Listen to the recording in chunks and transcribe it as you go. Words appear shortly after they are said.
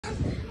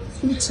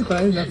He took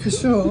over for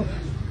sure.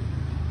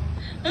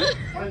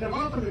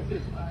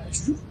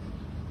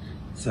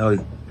 So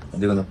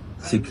they're gonna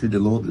secure the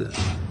load there.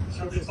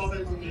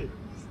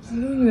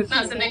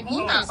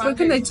 Where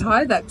can they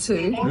tie that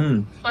to?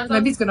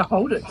 Maybe he's gonna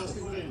hold it.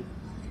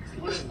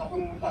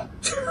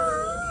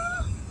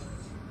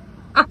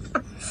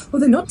 Well,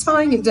 they're not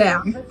tying it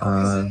down.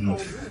 Not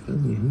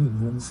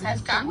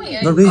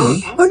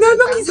really. Oh no,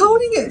 look, he's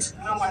holding it.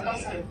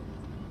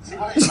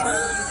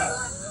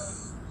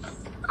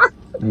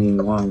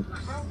 Wow.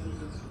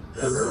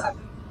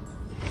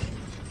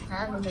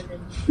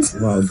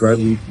 Wow, drive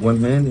with one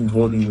hand and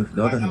holding with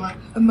the other hand.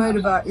 A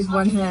motorbike with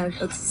one hand,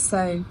 that's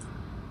insane.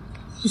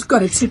 He's got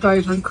to tip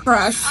over and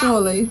crash,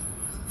 surely.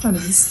 Trying to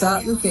just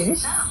start the thing.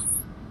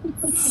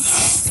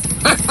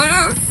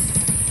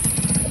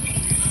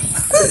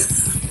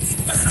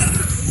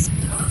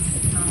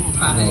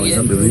 Oh, it's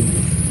unbelievable.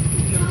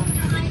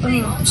 Oh,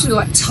 should have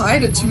like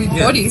tied it to his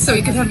body so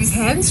he could have his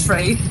hands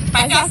free.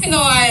 Wow.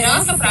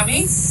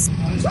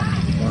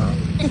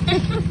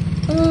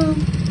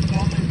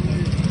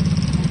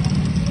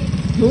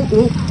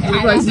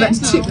 Everybody's about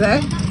to tip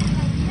there.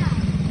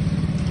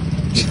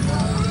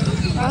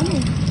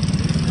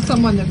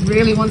 Someone that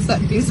really wants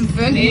that piece of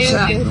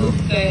furniture.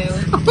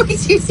 Oh,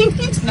 he's using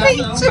his feet.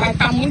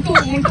 Tá muito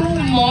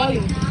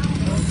mole.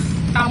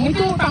 Tá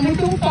muito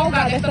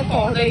empolgada essa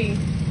corda aí.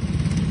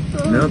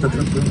 No, tá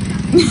tranquilo.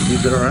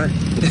 He's alright.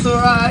 It's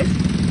alright.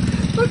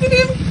 Look at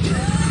him.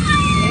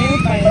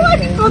 Why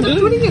did bother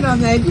putting it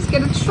on there? Just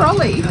get a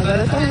trolley.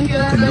 Agora tá indo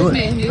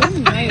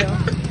meio.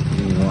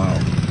 Wow.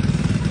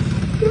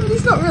 Yeah, but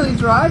he's not really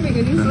driving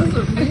it, he's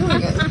also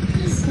feeling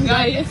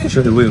it.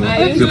 Show the wheel.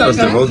 You cross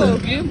the road then.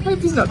 I hope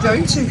he's not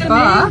going too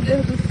far.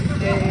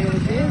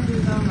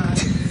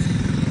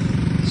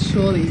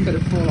 Surely he's going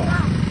to fall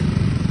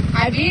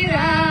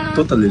off.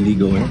 Totally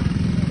legal, eh?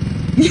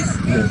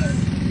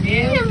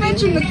 Can you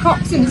imagine the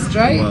cops in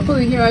Australia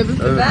pulling you over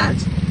for that?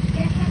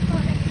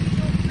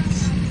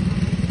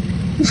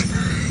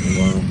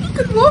 Wow. You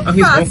could walk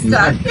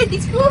faster.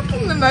 He's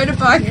walking the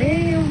motorbike.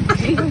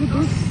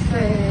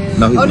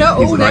 No, now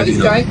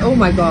he's going. Oh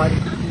my god.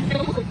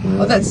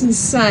 Oh, that's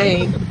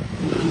insane.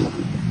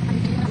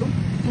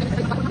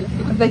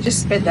 They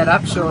just sped that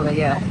up, surely,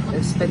 yeah.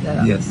 They've sped that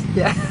up. Yes.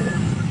 Yeah.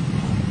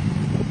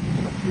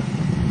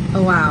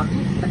 Oh wow. I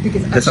think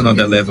it's That's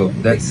another level.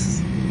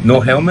 That's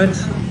no helmet,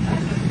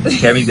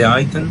 carrying the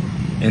item,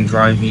 and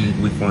driving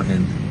with one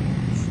hand.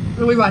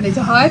 Well, we might need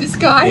to hire this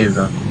guy.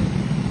 Exactly.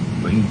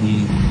 Bring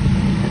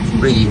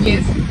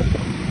Yes.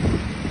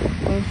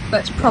 Well,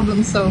 that's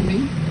problem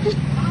solving.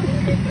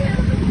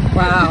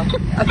 Wow.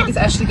 I think it's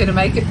actually going to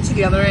make it to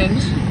the other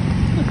end.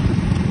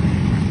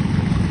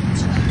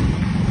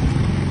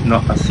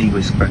 Not a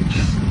single scratch.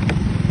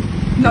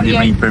 Not They yet.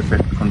 were in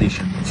perfect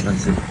condition.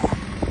 That's it.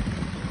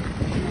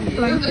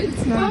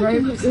 Blankets, no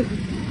ropes.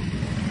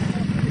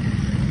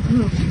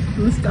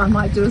 This guy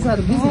might do us out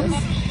of business.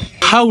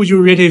 How would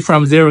you rate it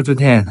from 0 to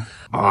 10?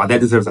 Oh, that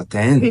deserves a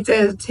 10. It's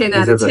a 10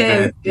 out of Deserves a 10.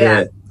 10. Yeah.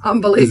 Deserves a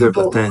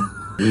Unbelievable. 10.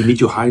 We need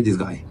to hire this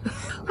guy.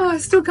 Oh, I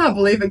still can't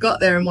believe it got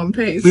there in one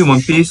piece. With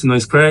one piece, no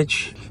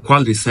scratch,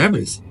 quality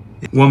service.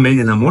 One man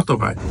in a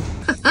motorbike.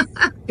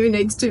 Who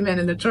needs two men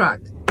in a truck?